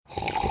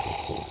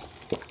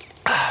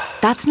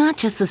That's not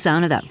just the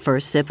sound of that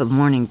first sip of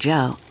Morning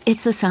Joe.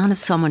 It's the sound of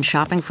someone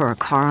shopping for a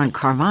car on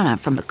Carvana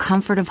from the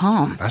comfort of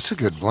home. That's a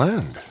good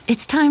blend.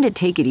 It's time to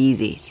take it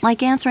easy,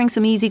 like answering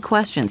some easy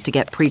questions to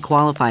get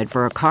pre-qualified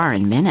for a car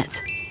in minutes.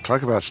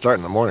 Talk about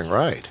starting the morning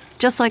right.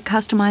 Just like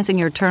customizing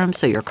your terms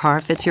so your car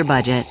fits your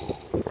budget.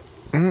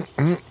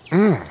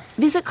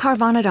 Visit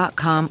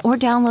Carvana.com or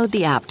download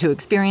the app to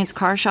experience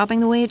car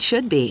shopping the way it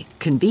should be.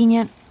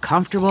 Convenient,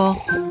 comfortable.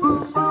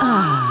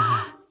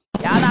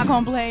 Y'all not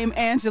gonna blame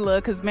Angela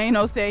because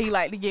Mano said he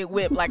liked to get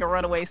whipped like a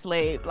runaway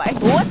slave. Like,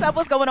 what's up?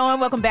 What's going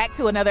on? Welcome back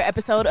to another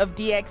episode of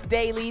DX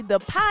Daily, the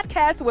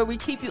podcast where we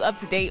keep you up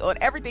to date on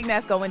everything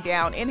that's going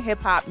down in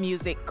hip-hop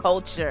music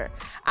culture.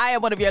 I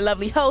am one of your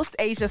lovely hosts,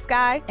 Asia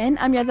Sky. And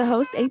I'm your other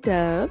host,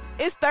 A-Dub.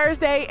 It's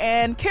Thursday,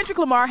 and Kendrick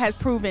Lamar has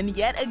proven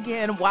yet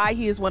again why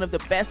he is one of the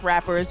best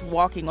rappers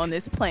walking on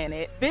this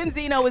planet.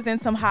 Benzino is in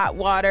some hot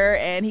water,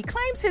 and he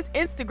claims his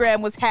Instagram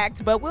was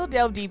hacked, but we'll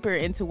delve deeper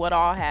into what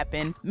all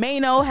happened.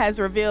 Mano has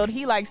revealed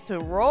he likes to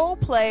role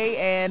play,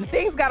 and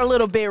things got a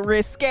little bit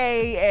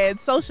risque, and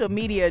social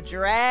media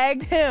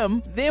dragged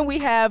him. Then we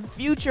have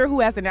Future, who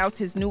has announced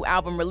his new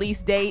album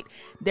release date.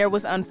 There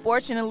was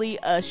unfortunately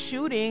a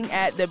shooting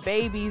at the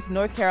Baby's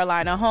North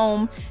Carolina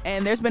home,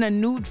 and there's been a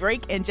new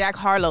Drake and Jack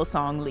Harlow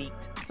song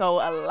leaked. So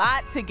a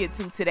lot to get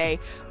to today.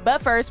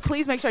 But first,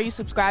 please make sure you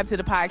subscribe to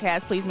the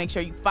podcast. Please make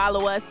sure you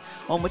follow us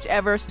on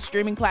whichever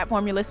streaming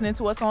platform you're listening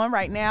to us on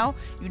right now.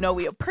 You know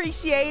we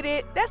appreciate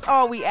it. That's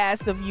all we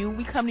ask of you.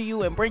 We come to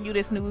you and bring you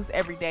this news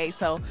every day.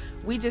 So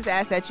we just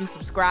ask that you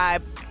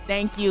subscribe.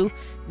 Thank you.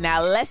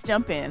 Now let's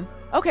jump in.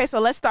 Okay, so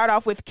let's start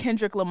off with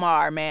Kendrick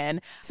Lamar,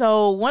 man.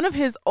 So one of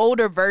his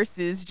older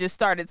verses just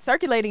started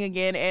circulating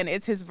again, and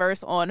it's his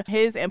verse on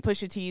his and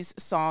Pusha T's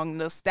song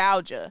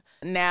Nostalgia.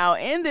 Now,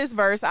 in this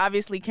verse,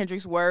 obviously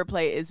Kendrick's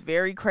wordplay is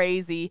very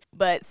crazy,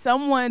 but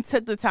someone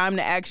took the time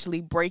to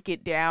actually break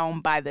it down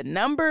by the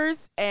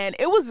numbers, and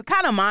it was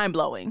kind of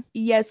mind-blowing.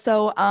 Yes,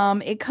 so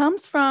it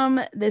comes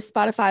from this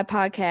Spotify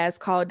podcast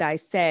called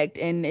Dissect,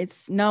 and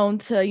it's known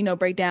to,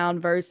 break down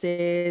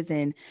verses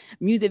and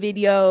music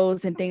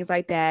videos and things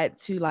like that,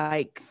 to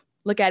like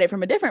look at it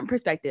from a different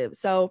perspective.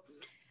 So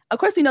of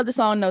course we know the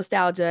song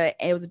Nostalgia,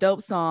 and it was a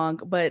dope song,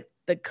 but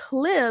the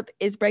clip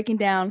is breaking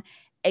down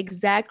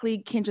exactly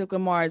Kendrick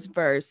Lamar's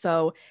verse.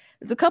 So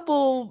there's a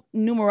couple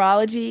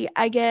numerology,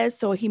 I guess.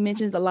 So he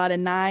mentions a lot of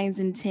 9s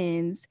and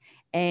 10s,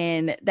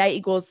 and that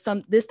equals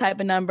this type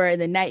of number, and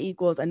then that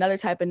equals another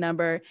type of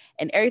number,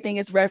 and everything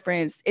is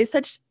referenced.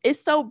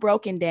 It's so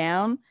broken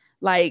down.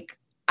 Like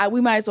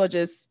we might as well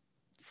just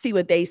see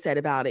what they said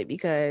about it,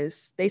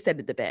 because they said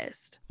it the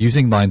best.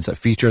 Using lines that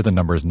feature the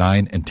numbers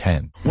 9 and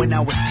 10. When I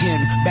was 10,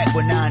 back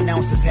when 9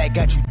 ounces had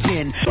got you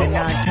 10, and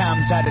 9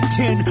 times out of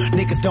 10,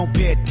 niggas don't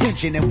pay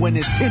attention, and when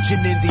there's tension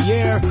in the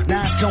air,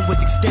 9s come with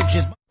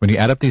extensions. When you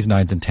add up these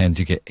 9s and 10s,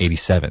 you get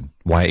 87.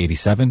 Why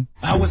 87?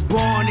 I was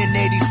born in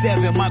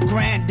 87, my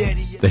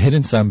granddaddy. The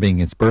hidden sum being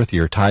its birth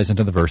year ties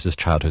into the verse's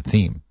childhood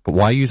theme. But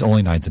why use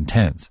only 9s and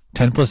 10s?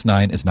 10 plus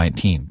 9 is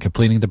 19,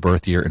 completing the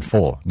birth year in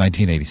full,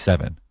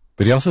 1987.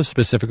 But he also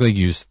specifically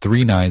used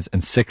 3 9s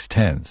and 6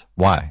 10s.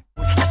 Why?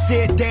 I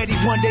said, Daddy,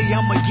 one day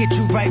I'ma get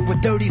you right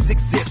with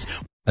 36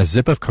 zips. A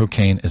zip of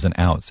cocaine is an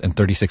ounce, and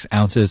 36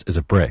 ounces is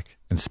a brick.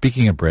 And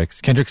speaking of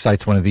bricks, Kendrick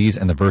cites one of these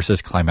in the verse's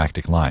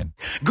climactic line.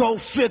 Go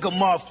figure,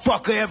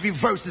 motherfucker, every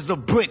verse is a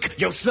brick.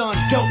 Your son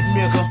dope,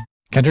 nigga.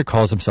 Kendrick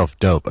calls himself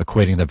dope,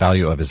 equating the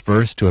value of his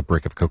verse to a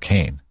brick of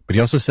cocaine. But he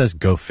also says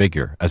go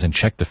figure, as in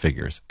check the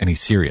figures, and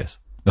he's serious.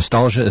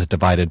 Nostalgia is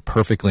divided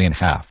perfectly in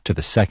half, to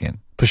the second.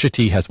 Pusha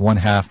T has one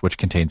half, which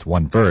contains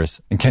one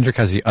verse, and Kendrick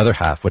has the other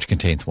half, which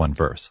contains one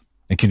verse.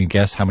 And can you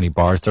guess how many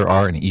bars there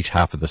are in each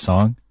half of the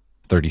song?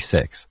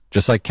 36.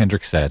 Just like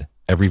Kendrick said,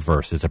 every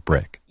verse is a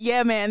brick.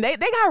 Yeah, man, they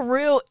got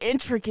real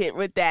intricate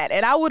with that.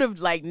 And I would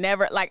have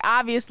never,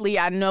 obviously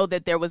I know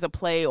that there was a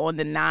play on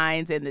the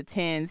 9s and the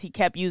 10s. He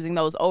kept using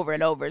those over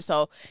and over.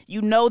 So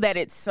you know that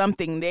it's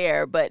something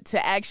there. But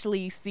to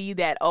actually see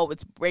that,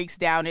 it breaks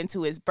down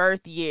into his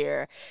birth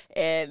year,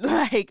 and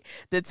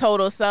the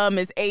total sum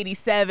is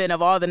 87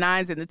 of all the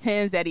 9s and the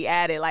 10s that he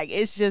added.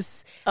 It's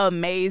just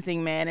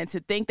amazing, man. And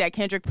to think that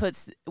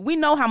we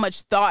know how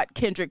much thought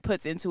Kendrick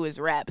puts into his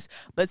raps,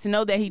 but to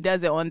know that he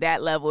does it on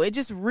that level, it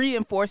just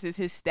reinforces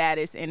his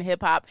status in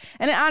hip hop,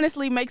 and it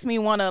honestly makes me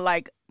want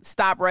to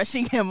stop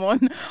rushing him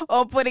on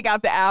putting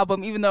out the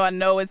album, even though I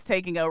know it's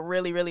taking a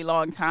really, really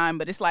long time.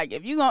 But it's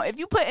if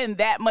you put in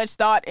that much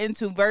thought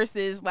into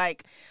verses,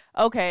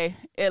 okay,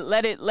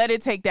 let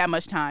it take that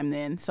much time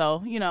then.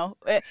 So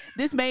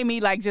this made me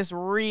just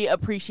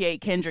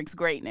reappreciate Kendrick's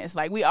greatness.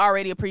 We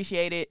already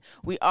appreciate it.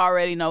 We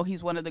already know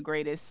he's one of the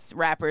greatest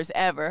rappers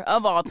ever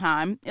of all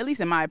time, at least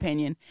in my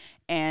opinion.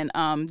 And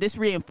this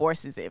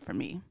reinforces it for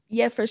me.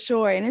 Yeah, for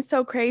sure. And it's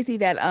so crazy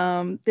that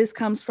this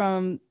comes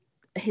from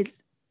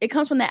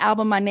the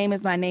album My Name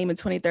Is My Name in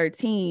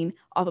 2013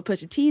 off of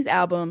Pusha T's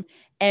album,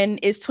 and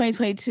it's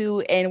 2022,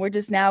 and we're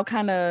just now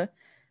kind of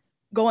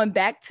going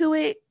back to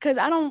it, because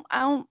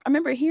I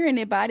remember hearing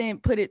it, but I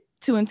didn't put it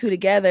 2 and 2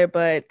 together.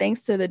 But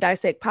thanks to the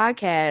Dissect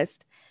podcast,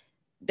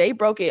 they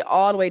broke it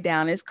all the way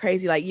down. It's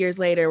crazy. Like years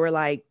later, we're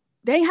like,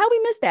 dang, how we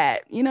missed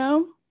that, you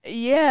know?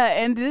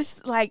 Yeah, and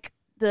just like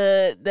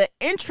the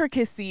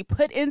intricacy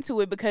put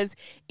into it, because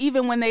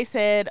even when they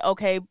said,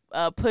 okay,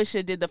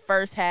 Pusha did the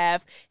first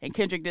half and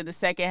Kendrick did the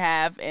second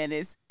half,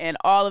 and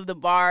all of the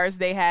bars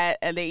they had,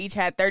 and they each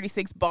had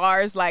 36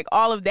 bars, like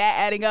all of that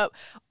adding up,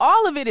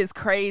 all of it is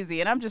crazy.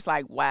 And I'm just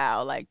like,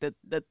 wow, like the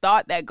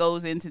thought that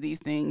goes into these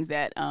things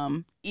that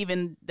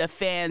even the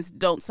fans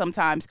don't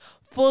sometimes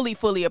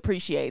fully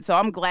appreciate. So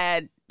I'm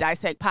glad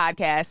Dissect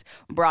Podcast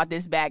brought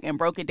this back and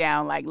broke it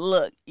down. Like,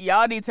 look,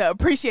 y'all need to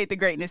appreciate the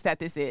greatness that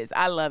this is.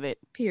 I love it.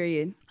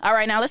 Period. All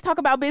right, now let's talk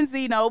about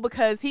Benzino,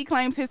 because he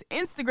claims his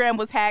Instagram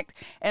was hacked,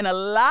 and a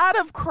lot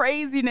of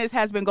craziness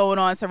has been going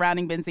on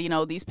surrounding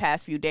Benzino these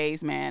past few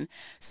days, man.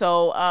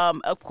 So,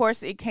 of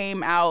course, it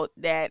came out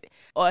that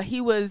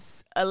he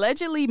was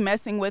allegedly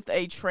messing with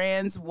a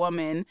trans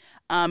woman,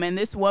 and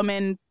this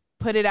woman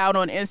put it out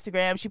on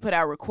Instagram. She put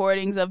out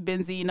recordings of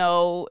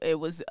Benzino. It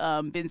was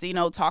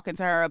Benzino talking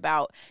to her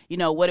about, you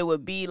know, what it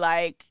would be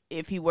like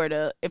if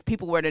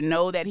people were to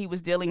know that he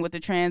was dealing with a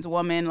trans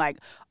woman. Like,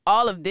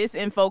 all of this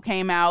info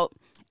came out.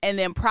 And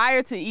then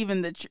prior to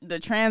even the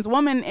trans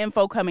woman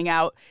info coming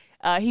out,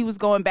 he was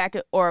going back,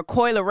 or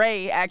Coi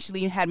Leray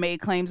actually had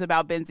made claims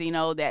about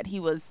Benzino that he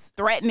was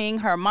threatening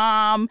her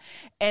mom.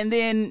 And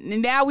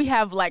then now we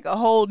have like a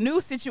whole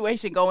new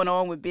situation going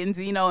on with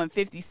Benzino and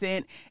 50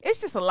 Cent. It's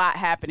just a lot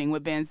happening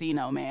with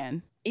Benzino,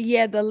 man.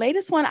 Yeah, the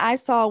latest one I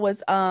saw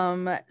was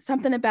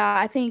something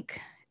about, I think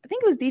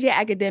it was DJ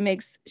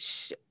Academics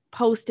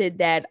posted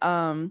that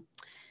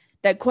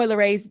that Coi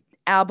Leray's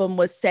album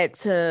was set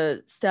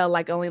to sell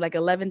like only like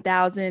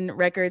 11,000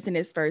 records in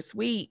its first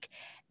week.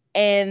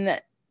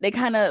 And they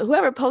kind of,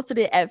 whoever posted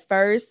it at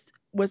first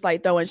was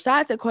like throwing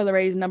shots at Coi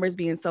Leray's numbers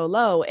being so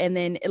low. And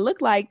then it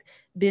looked like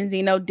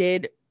Benzino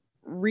did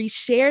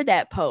reshare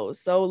that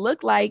post. So it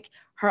looked like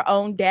her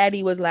own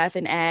daddy was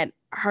laughing at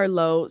her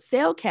low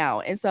sale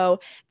count. And so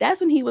that's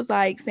when he was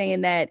like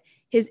saying that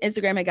his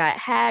Instagram had got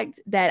hacked,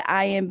 that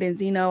I am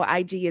Benzino,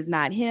 IG is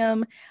not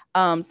him.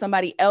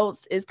 Somebody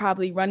else is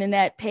probably running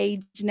that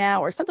page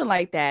now or something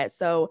like that.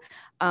 So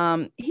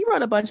he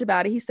wrote a bunch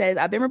about it. He says,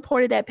 I've been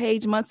reported that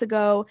page months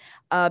ago.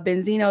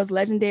 Benzino's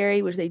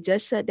Legendary, which they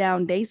just shut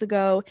down days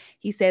ago.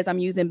 He says, I'm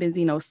using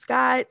Benzino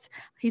Scott.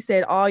 He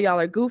said, all y'all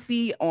are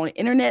goofy on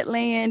internet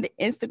land.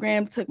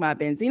 Instagram took my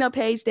Benzino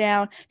page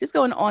down. Just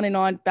going on and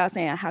on about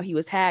saying how he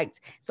was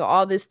hacked. So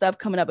all this stuff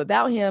coming up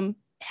about him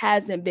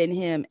hasn't been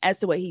him, as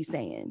to what he's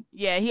saying.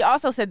 Yeah, he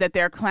also said that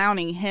they're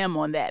clowning him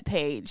on that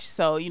page.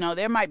 So, you know,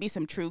 there might be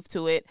some truth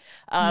to it.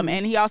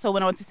 And he also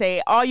went on to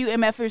say, all you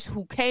MFers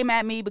who came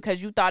at me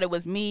because you thought it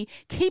was me,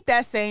 keep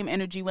that same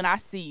energy when I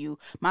see you.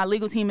 My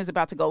legal team is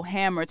about to go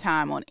hammer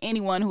time on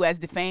anyone who has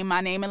defamed my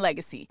name and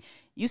legacy.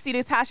 You see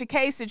this Tasha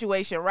K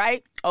situation,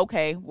 right?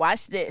 Okay,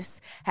 watch this.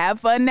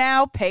 Have fun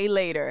now, pay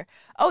later.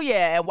 Oh,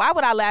 yeah, and why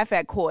would I laugh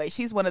at Coi?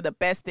 She's one of the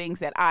best things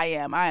that I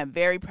am. I am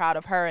very proud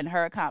of her and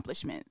her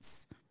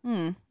accomplishments.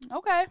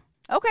 Okay,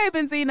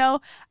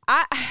 Benzino.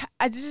 I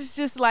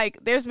just like,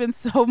 there's been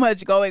so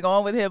much going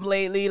on with him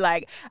lately.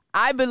 Like,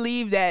 I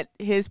believe that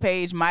his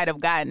page might have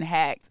gotten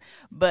hacked,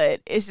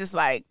 but it's just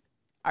like,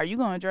 are you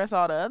going to address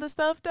all the other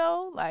stuff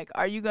though? Like,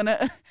 are you going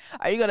to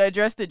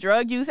address the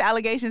drug use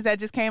allegations that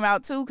just came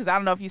out too? Cause I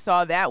don't know if you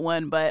saw that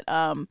one, but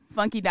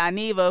Funky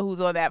Dineva, who's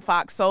on that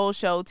Fox Soul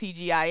show,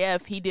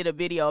 TGIF, he did a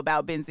video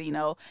about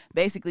Benzino,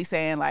 basically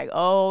saying like,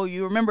 oh,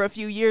 you remember a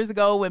few years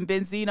ago when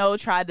Benzino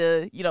tried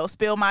to, you know,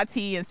 spill my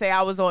tea and say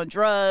I was on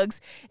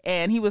drugs.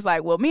 And he was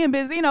like, well, me and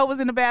Benzino was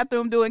in the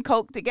bathroom doing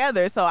coke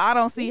together. So I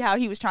don't see how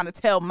he was trying to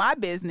tell my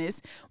business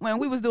when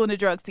we was doing the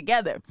drugs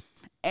together.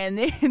 And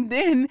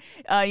then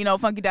you know,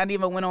 Funky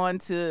Dineva went on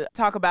to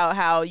talk about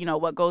how, you know,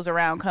 what goes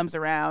around comes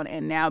around,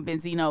 and now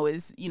Benzino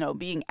is, you know,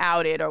 being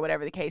outed or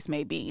whatever the case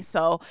may be.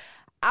 So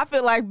I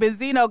feel like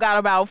Benzino got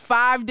about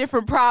 5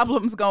 different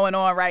problems going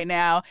on right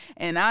now.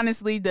 And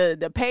honestly,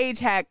 the page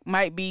hack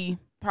might be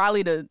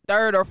probably the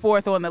 3rd or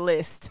 4th on the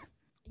list.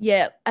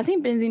 Yeah, I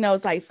think Benzino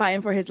is like fighting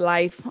for his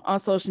life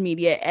on social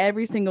media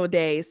every single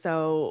day.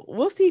 So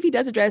we'll see if he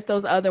does address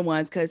those other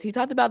ones, because he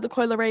talked about the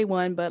Coi Leray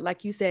one. But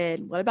like you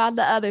said, what about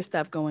the other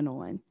stuff going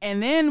on?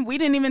 And then we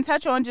didn't even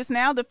touch on just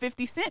now the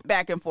 50 Cent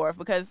back and forth,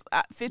 because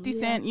 50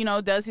 Cent, you know,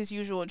 does his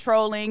usual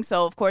trolling.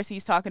 So, of course,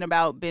 he's talking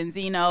about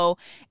Benzino,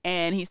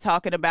 and he's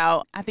talking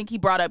about, I think he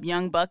brought up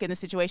Young Buck in the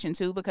situation,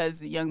 too,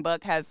 because Young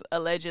Buck has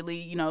allegedly,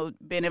 you know,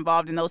 been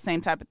involved in those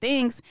same type of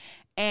things.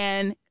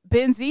 And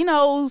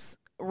Benzino's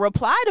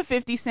reply to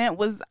 50 Cent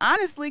was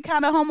honestly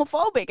kind of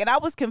homophobic, and I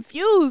was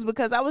confused,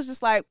 because I was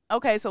just like,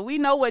 okay, so we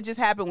know what just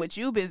happened with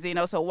you,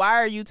 Benzino, so why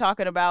are you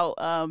talking about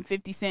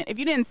 50 Cent? If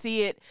you didn't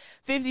see it,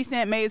 50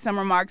 Cent made some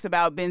remarks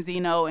about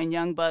Benzino and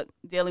Young Buck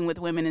dealing with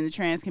women in the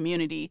trans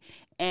community,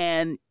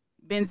 and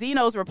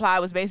Benzino's reply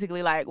was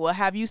basically like, well,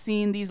 have you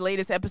seen these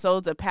latest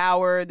episodes of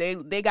Power?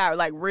 They got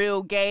like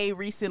real gay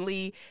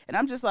recently. And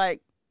I'm just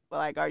like,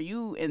 Like, are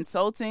you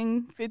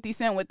insulting 50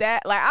 Cent with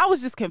that? Like, I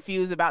was just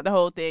confused about the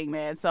whole thing,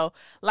 man. So,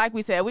 like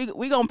we said, we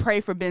going to pray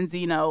for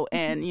Benzino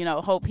and,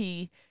 hope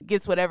he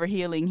gets whatever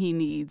healing he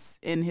needs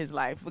in his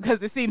life,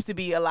 because it seems to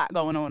be a lot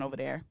going on over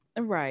there.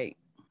 Right.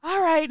 All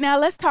right, now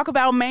let's talk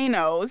about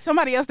Mano,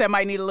 somebody else that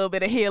might need a little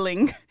bit of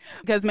healing,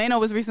 because Mano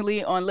was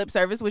recently on Lip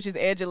Service, which is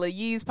Angela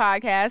Yee's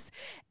podcast.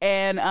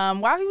 And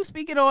while he was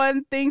speaking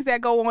on things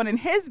that go on in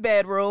his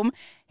bedroom,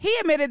 he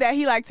admitted that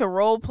he liked to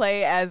role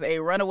play as a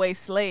runaway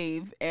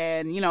slave.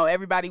 And,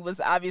 everybody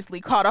was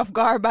obviously caught off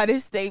guard by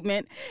this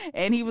statement.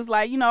 And he was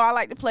like, I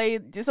like to play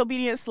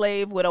disobedient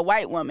slave with a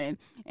white woman.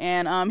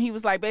 And he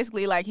was like,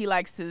 basically, like, he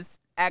likes to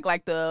act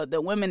like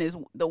the woman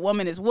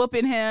is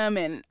whooping him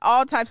and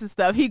all types of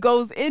stuff. He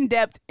goes in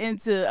depth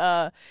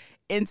into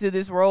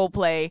this role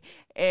play,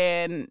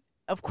 and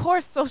of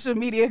course social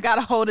media got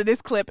a hold of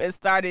this clip and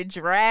started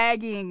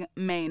dragging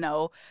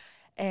Mano.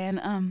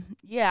 And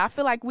I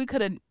feel like we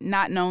could have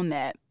not known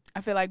that. I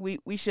feel like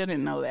we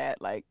shouldn't know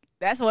that. Like,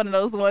 that's one of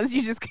those ones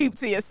you just keep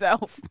to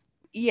yourself.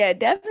 Yeah,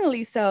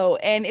 definitely so.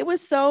 And it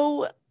was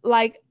so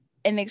like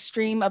an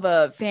extreme of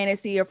a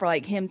fantasy, or for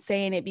like him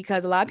saying it,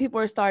 because a lot of people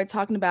are started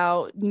talking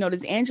about,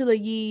 does Angela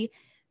Yee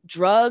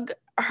drug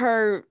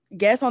her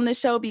guests on this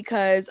show?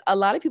 Because a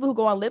lot of people who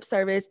go on Lip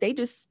Service, they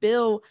just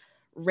spill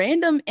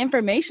random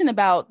information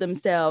about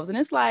themselves. And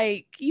it's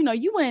like,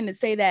 you wouldn't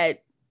say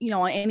that,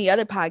 on any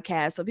other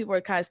podcast. So people are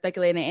kind of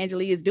speculating that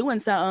Angela Yee is doing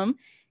something,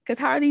 because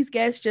how are these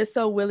guests just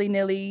so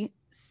willy-nilly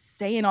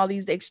saying all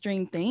these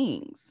extreme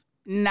things?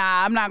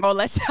 Nah, I'm not going to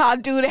let y'all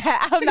do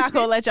that. I'm not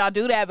going to let y'all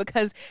do that,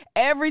 because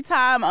every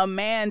time a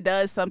man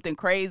does something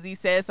crazy,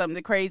 says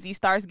something crazy,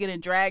 starts getting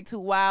dragged too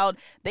wild,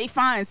 they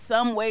find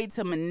some way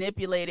to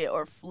manipulate it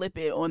or flip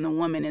it on the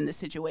woman in the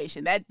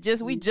situation.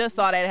 We just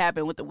saw that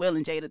happen with the Will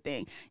and Jada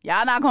thing.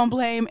 Y'all not going to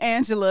blame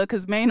Angela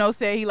because Mano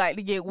said he liked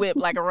to get whipped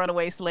like a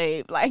runaway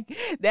slave. Like,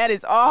 that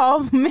is all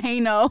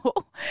Mano.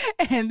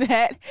 And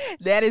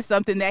that is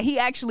something that he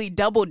actually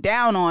doubled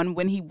down on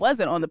when he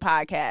wasn't on the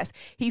podcast.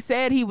 He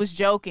said he was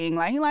joking.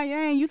 Like,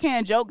 dang, you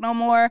can't joke no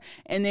more.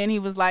 And then he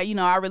was like,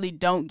 I really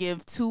don't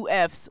give two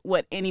F's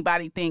what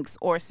anybody thinks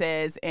or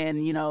says.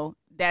 And,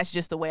 that's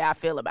just the way I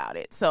feel about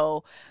it.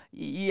 So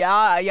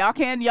y'all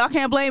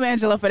can't blame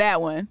Angela for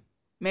that one.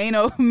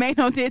 Mano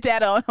did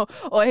that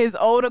on his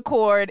own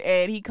accord,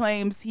 and he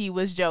claims he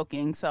was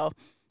joking. So,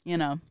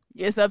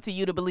 it's up to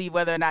you to believe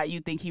whether or not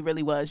you think he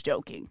really was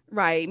joking.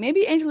 Right.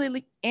 Maybe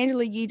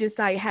Angela Yee just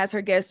like has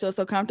her guests feel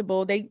so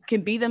comfortable they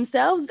can be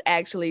themselves,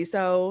 actually.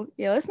 So,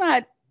 let's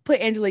not put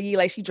Angela Yee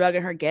like she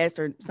drugging her guests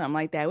or something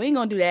like that. We ain't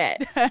gonna do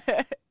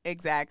that.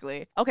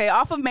 Exactly. Okay,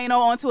 off of Mano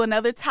onto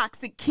another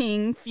toxic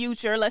king,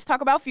 Future. Let's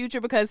talk about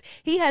Future, because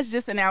he has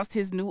just announced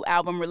his new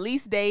album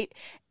release date,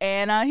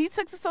 and he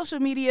took to social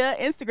media,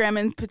 Instagram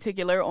in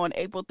particular, on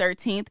April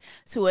 13th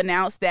to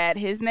announce that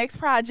his next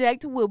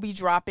project will be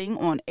dropping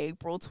on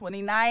April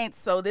 29th.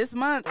 So this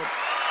month,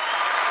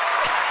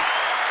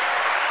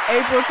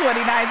 April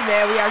 29th,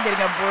 man, we are getting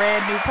a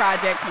brand new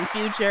project from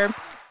Future.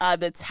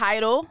 The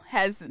title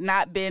has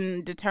not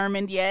been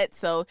determined yet,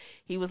 so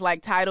he was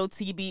like, title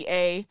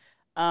TBA,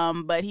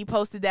 but he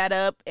posted that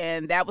up,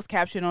 and that was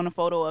captured on a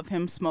photo of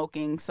him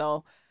smoking.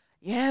 So,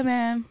 yeah,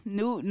 man,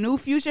 new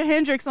Future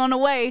Hendrix on the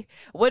way.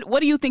 What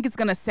do you think it's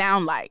gonna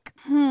sound like?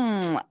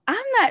 I'm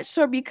not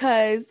sure,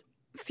 because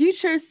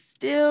Future's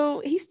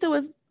he's still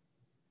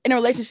in a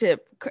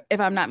relationship, if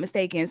I'm not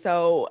mistaken.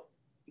 So,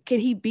 can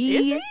he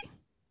be?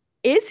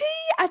 Is he?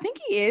 I think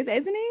he is,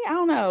 isn't he? I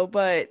don't know,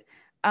 but.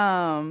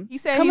 He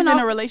said he's in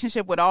a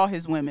relationship with all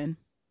his women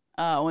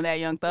on that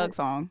Young Thug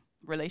song,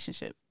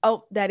 Relationship.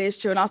 Oh, that is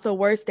true. And also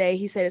Worst Day,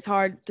 he said it's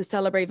hard to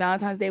celebrate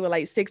Valentine's Day with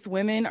like 6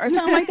 women or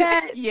something like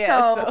that.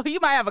 Yeah, so you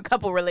might have a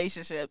couple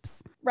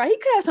relationships. Right, he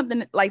could have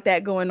something like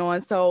that going on.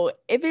 So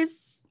if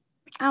it's,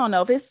 I don't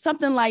know, if it's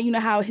something like,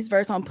 how his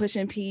verse on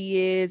Pushin' P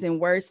is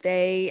and Worst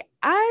Day,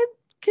 I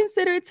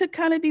consider it to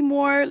kind of be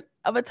more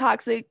of a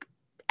toxic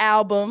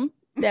album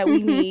that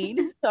we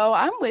need. So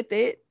I'm with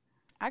it.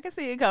 I can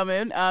see it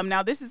coming.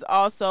 Now, this is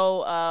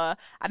also, I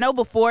know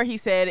before he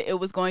said it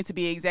was going to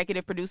be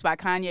executive produced by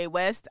Kanye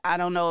West. I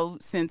don't know,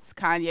 since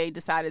Kanye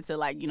decided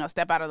to,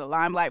 step out of the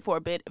limelight for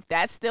a bit, if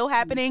that's still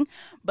happening.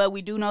 But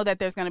we do know that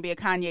there's going to be a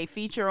Kanye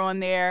feature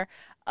on there.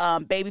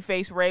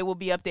 Babyface Ray will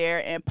be up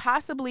there, and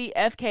possibly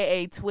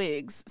FKA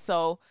Twigs.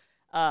 So,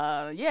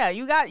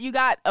 you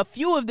got a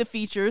few of the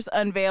features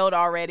unveiled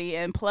already,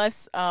 and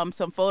plus some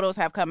photos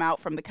have come out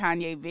from the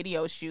Kanye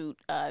video shoot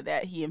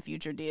that he and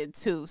Future did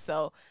too.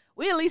 So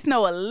we at least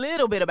know a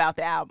little bit about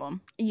the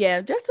album.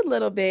 Yeah, just a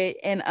little bit.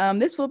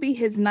 And this will be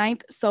his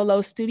 9th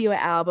solo studio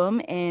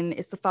album, and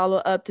it's the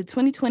follow-up to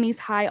 2020's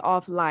High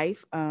Off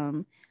Life.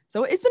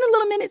 So it's been a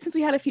little minute since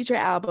we had a Future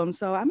album,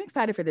 so I'm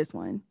excited for this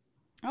one.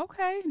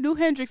 Okay, new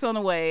Hendrix on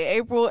the way.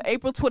 April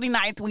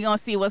 29th, we gonna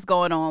see what's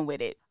going on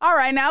with it. All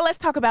right, now let's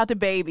talk about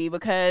DaBaby,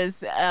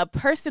 because a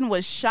person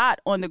was shot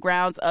on the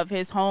grounds of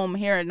his home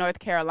here in North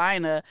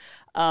Carolina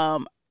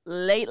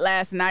late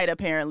last night,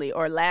 apparently,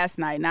 or last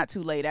night, not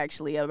too late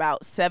actually,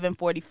 about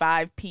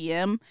 7:45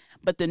 p.m.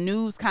 But the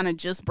news kind of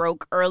just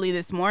broke early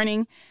this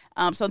morning.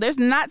 So there's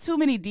not too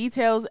many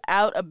details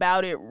out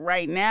about it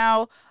right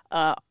now.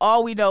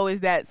 All we know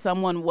is that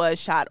someone was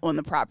shot on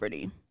the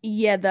property.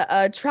 Yeah, the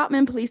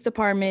Troutman Police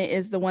Department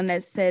is the one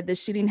that said the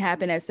shooting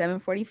happened at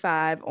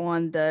 7:45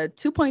 on the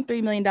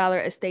 $2.3 million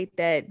estate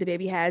that the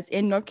baby has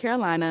in North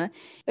Carolina.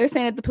 They're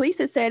saying that the police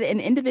had said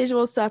an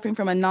individual suffering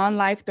from a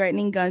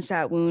non-life-threatening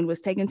gunshot wound was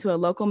taken to a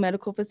local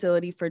medical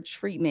facility for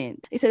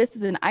treatment. They said this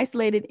is an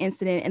isolated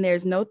incident and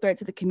there's no threat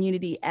to the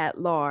community at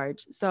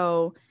large.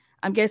 So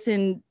I'm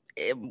guessing,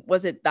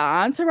 was it the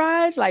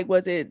entourage? Like,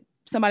 was it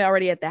somebody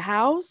already at the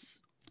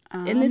house?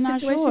 In this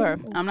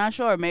situation? I'm not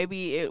sure.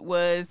 Maybe it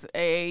was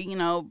a,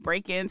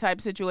 break-in type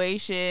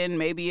situation.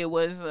 Maybe it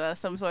was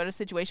some sort of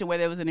situation where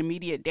there was an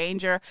immediate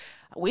danger.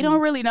 We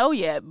don't really know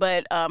yet.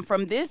 But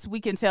from this, we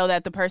can tell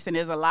that the person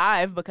is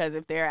alive because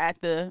if they're at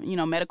the,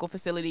 medical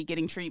facility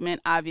getting treatment,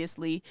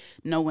 obviously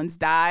no one's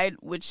died,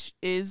 which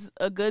is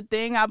a good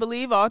thing, I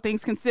believe, all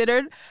things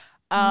considered.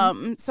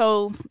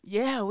 So,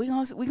 yeah, we're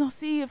gonna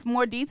see if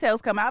more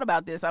details come out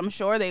about this. I'm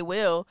sure they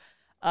will.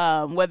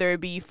 Whether it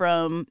be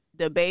from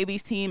the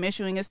baby's team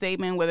issuing a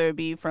statement, whether it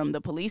be from the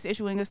police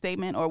issuing a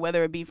statement, or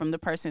whether it be from the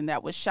person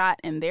that was shot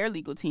and their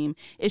legal team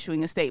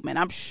issuing a statement.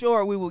 I'm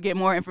sure we will get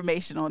more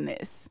information on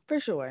this. For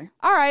sure.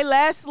 All right,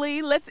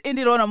 lastly, let's end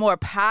it on a more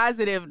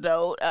positive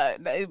note.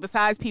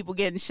 Besides people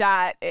getting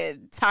shot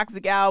and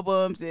toxic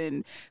albums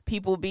and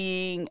people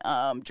being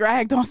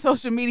dragged on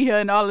social media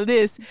and all of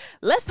this,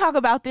 let's talk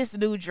about this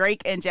new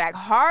Drake and Jack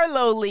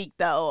Harlow leak,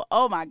 though.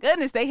 Oh, my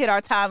goodness, they hit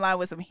our timeline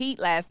with some heat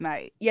last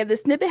night. Yeah, the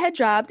snippet had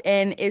dropped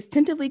and it's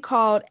tentatively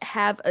called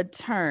Have a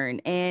Turn,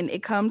 and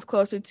it comes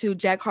closer to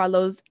Jack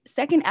Harlow's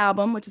second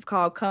album, which is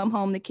called Come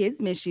Home, The Kids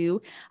Miss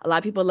You. A lot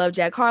of people love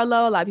Jack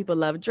Harlow. A lot of people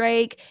love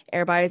Drake.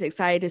 Everybody's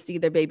excited to see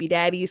their baby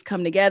daddies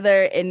come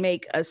together and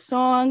make a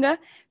song.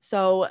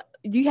 So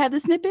do you have the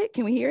snippet?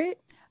 Can we hear it?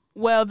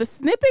 Well, the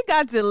snippet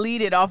got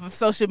deleted off of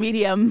social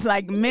media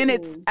like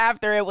minutes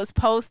after it was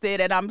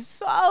posted, and I'm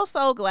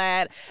so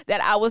glad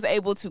that I was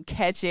able to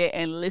catch it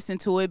and listen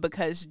to it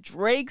because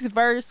Drake's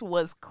verse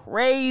was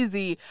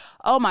crazy.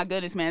 Oh my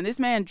goodness, man. This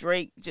man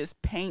Drake just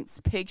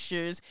paints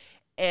pictures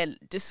and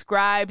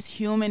describes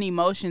human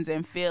emotions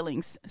and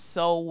feelings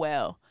so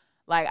well.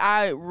 Like,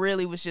 I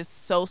really was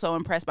just so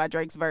impressed by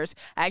Drake's verse.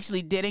 I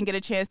actually didn't get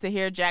a chance to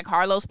hear Jack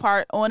Harlow's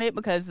part on it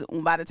because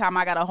by the time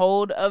I got a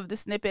hold of the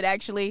snippet,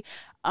 actually,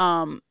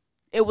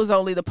 it was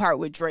only the part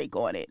with Drake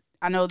on it.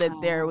 I know that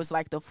there was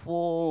like the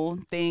full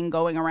thing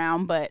going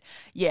around, but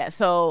yeah,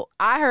 so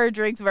I heard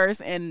Drake's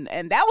verse and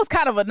that was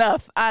kind of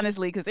enough,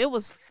 honestly, because it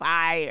was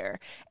fire.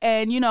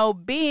 And,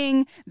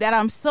 being that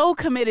I'm so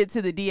committed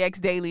to the DX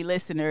Daily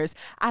listeners,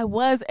 I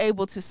was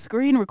able to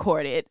screen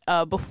record it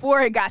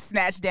before it got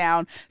snatched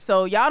down.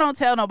 So y'all don't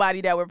tell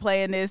nobody that we're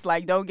playing this,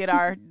 like don't get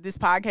this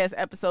podcast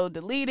episode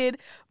deleted.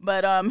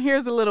 But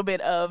here's a little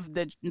bit of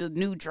the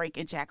new Drake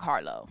and Jack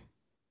Harlow.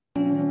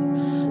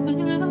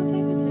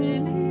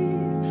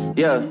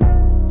 Yeah.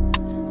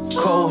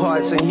 Cold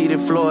hearts and heated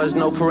floors,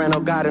 no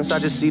parental guidance, I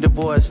just see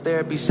divorce.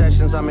 Therapy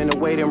sessions, I'm in the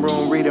waiting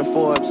room reading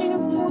Forbes.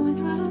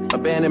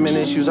 Abandonment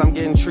issues, I'm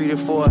getting treated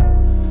for.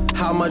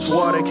 How much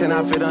water can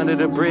I fit under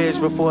the bridge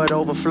before it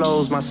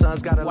overflows? My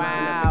son's got a line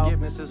that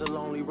forgiveness is a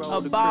lonely road.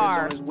 A the bar.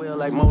 cribs on his wheel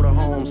like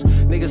motorhomes.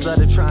 Niggas love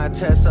to try and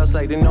test us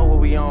like they know what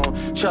we own.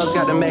 Chubbs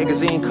got the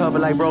magazine cover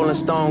like Rolling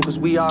Stone, cause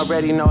we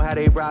already know how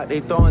they rock, they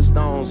throwing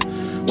stones.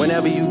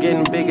 Whenever you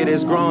getting bigger,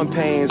 there's growing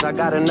pains. I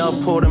got enough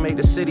pull to make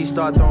the city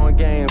start throwing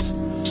games.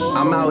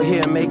 I'm out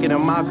here making a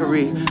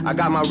mockery. I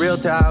got my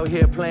realtor out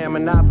here playing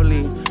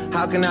Monopoly.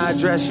 How can I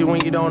address you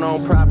when you don't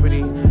own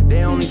property?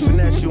 They only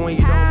finesse you when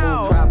you don't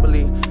move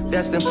properly.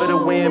 Destined for the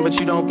win, but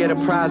you don't get a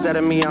prize out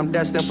of me. I'm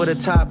destined for the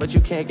top, but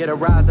you can't get a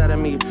rise out of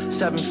me.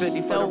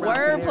 750 for the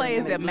wordplay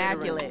is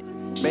immaculate.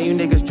 Man, you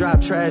niggas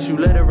drop trash, you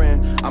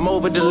littering. I'm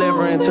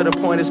over-delivering to the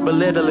point it's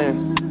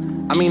belittling.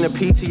 I mean, the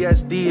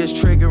PTSD is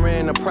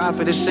triggering, the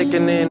profit is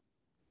sickening.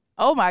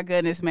 Oh my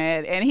goodness,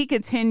 man. And he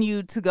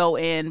continued to go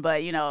in,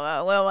 but we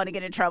don't want to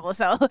get in trouble,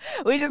 so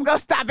we just gonna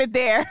stop it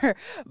there.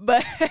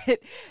 But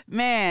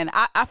man,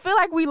 I feel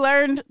like we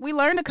learned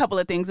a couple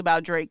of things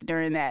about Drake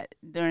during that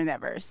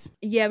verse.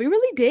 Yeah, we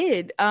really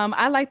did.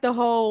 I like the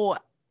whole,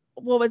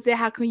 what was it?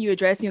 How can you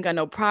address you ain't got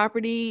no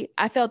property?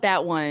 I felt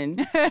that one.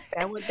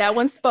 that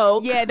one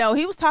spoke. Yeah, no,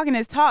 he was talking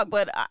his talk,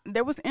 but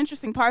there was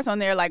interesting parts on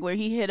there, like where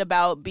he hit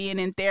about being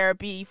in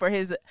therapy for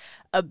his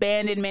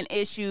abandonment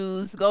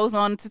issues, goes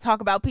on to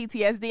talk about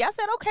PTSD. I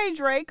said, okay,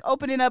 Drake,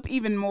 opening up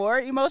even more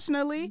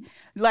emotionally.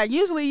 Like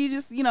usually you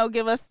just,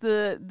 give us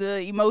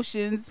the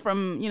emotions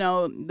from,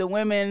 the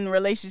women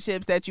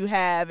relationships that you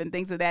have and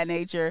things of that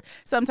nature.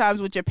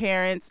 Sometimes with your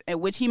parents, and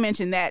which he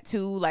mentioned that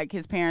too, like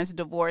his parents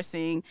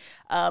divorcing.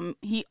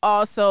 He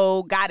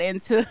also got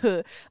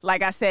into,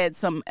 like I said,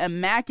 some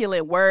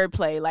immaculate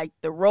wordplay, like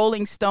the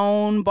Rolling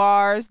Stone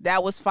bars.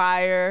 That was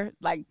fire.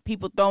 Like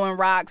people throwing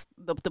rocks,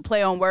 the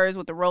play on words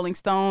with the Rolling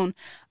Stone.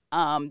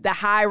 The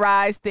high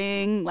rise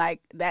thing, like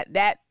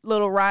that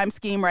little rhyme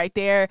scheme right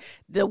there.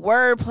 The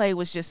wordplay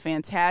was just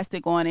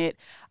fantastic on it.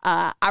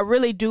 I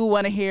really do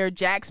want to hear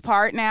Jack's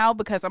part now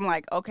because I'm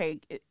like, okay,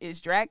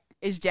 is Drake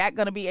is Jack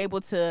going to be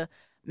able to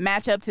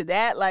match up to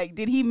that? Like,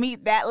 did he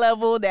meet that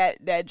level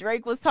that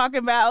Drake was talking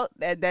about,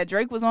 that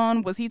Drake was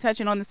on? Was he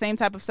touching on the same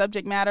type of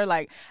subject matter?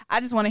 Like, I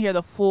just want to hear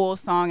the full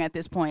song at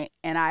this point.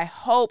 And I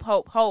hope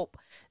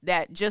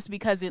that just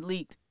because it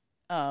leaked,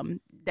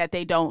 that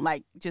they don't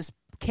like just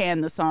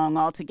can the song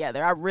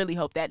altogether. I really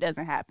hope that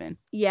doesn't happen.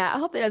 Yeah, I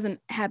hope it doesn't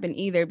happen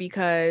either,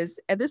 because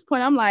at this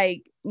point I'm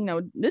like,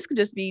 this could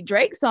just be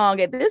Drake's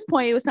song. At this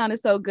point it was sounding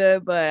so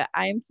good, but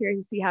I am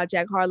curious to see how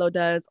Jack Harlow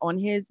does on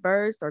his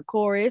verse or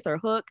chorus or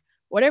hook,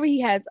 whatever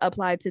he has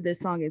applied to this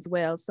song as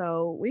well.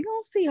 So we're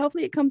going to see.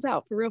 Hopefully it comes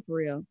out for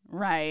real.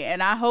 Right.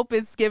 And I hope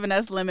it's giving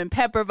us Lemon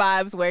Pepper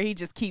vibes, where he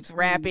just keeps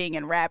rapping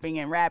and rapping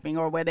and rapping,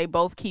 or where they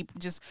both keep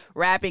just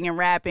rapping and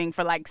rapping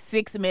for like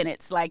 6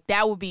 minutes. Like,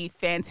 that would be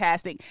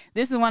fantastic.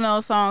 This is one of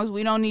those songs,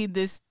 we don't need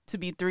this to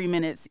be 3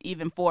 minutes,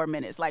 even 4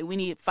 minutes. Like, we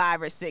need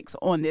 5 or 6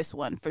 on this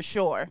one for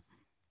sure.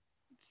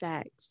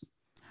 Facts.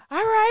 All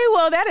right,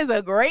 well, that is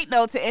a great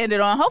note to end it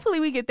on. Hopefully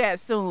we get that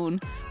soon.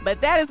 But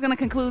that is going to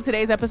conclude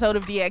today's episode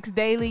of DX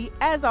Daily.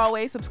 As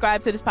always,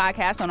 subscribe to this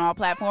podcast on all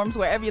platforms,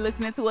 wherever you're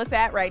listening to us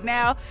at right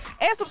now.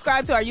 And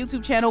subscribe to our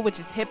YouTube channel, which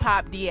is Hip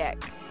Hop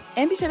DX.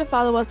 And be sure to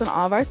follow us on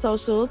all of our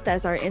socials.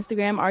 That's our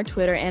Instagram, our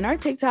Twitter, and our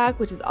TikTok,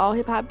 which is all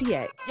Hip Hop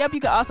DX. Yep,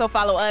 you can also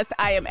follow us.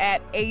 I am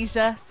at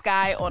Asia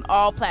Sky on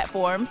all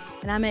platforms.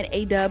 And I'm at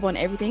A-Dub on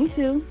everything,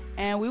 too.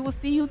 And we will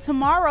see you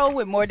tomorrow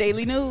with more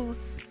daily news.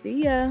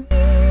 See ya.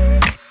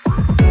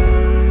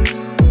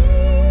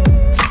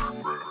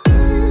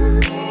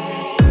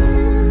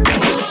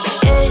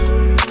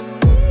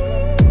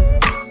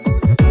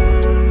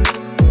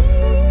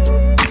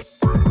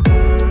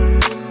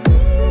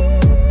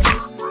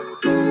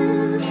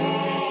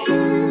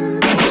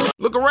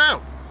 Look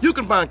around. You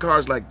can find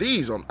cars like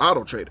these on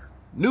AutoTrader.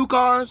 New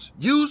cars,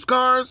 used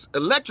cars,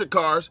 electric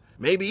cars,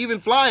 maybe even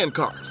flying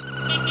cars.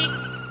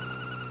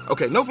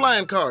 Okay, no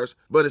flying cars,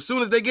 but as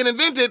soon as they get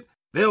invented,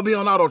 they'll be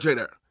on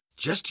AutoTrader.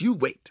 Just you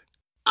wait.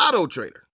 AutoTrader.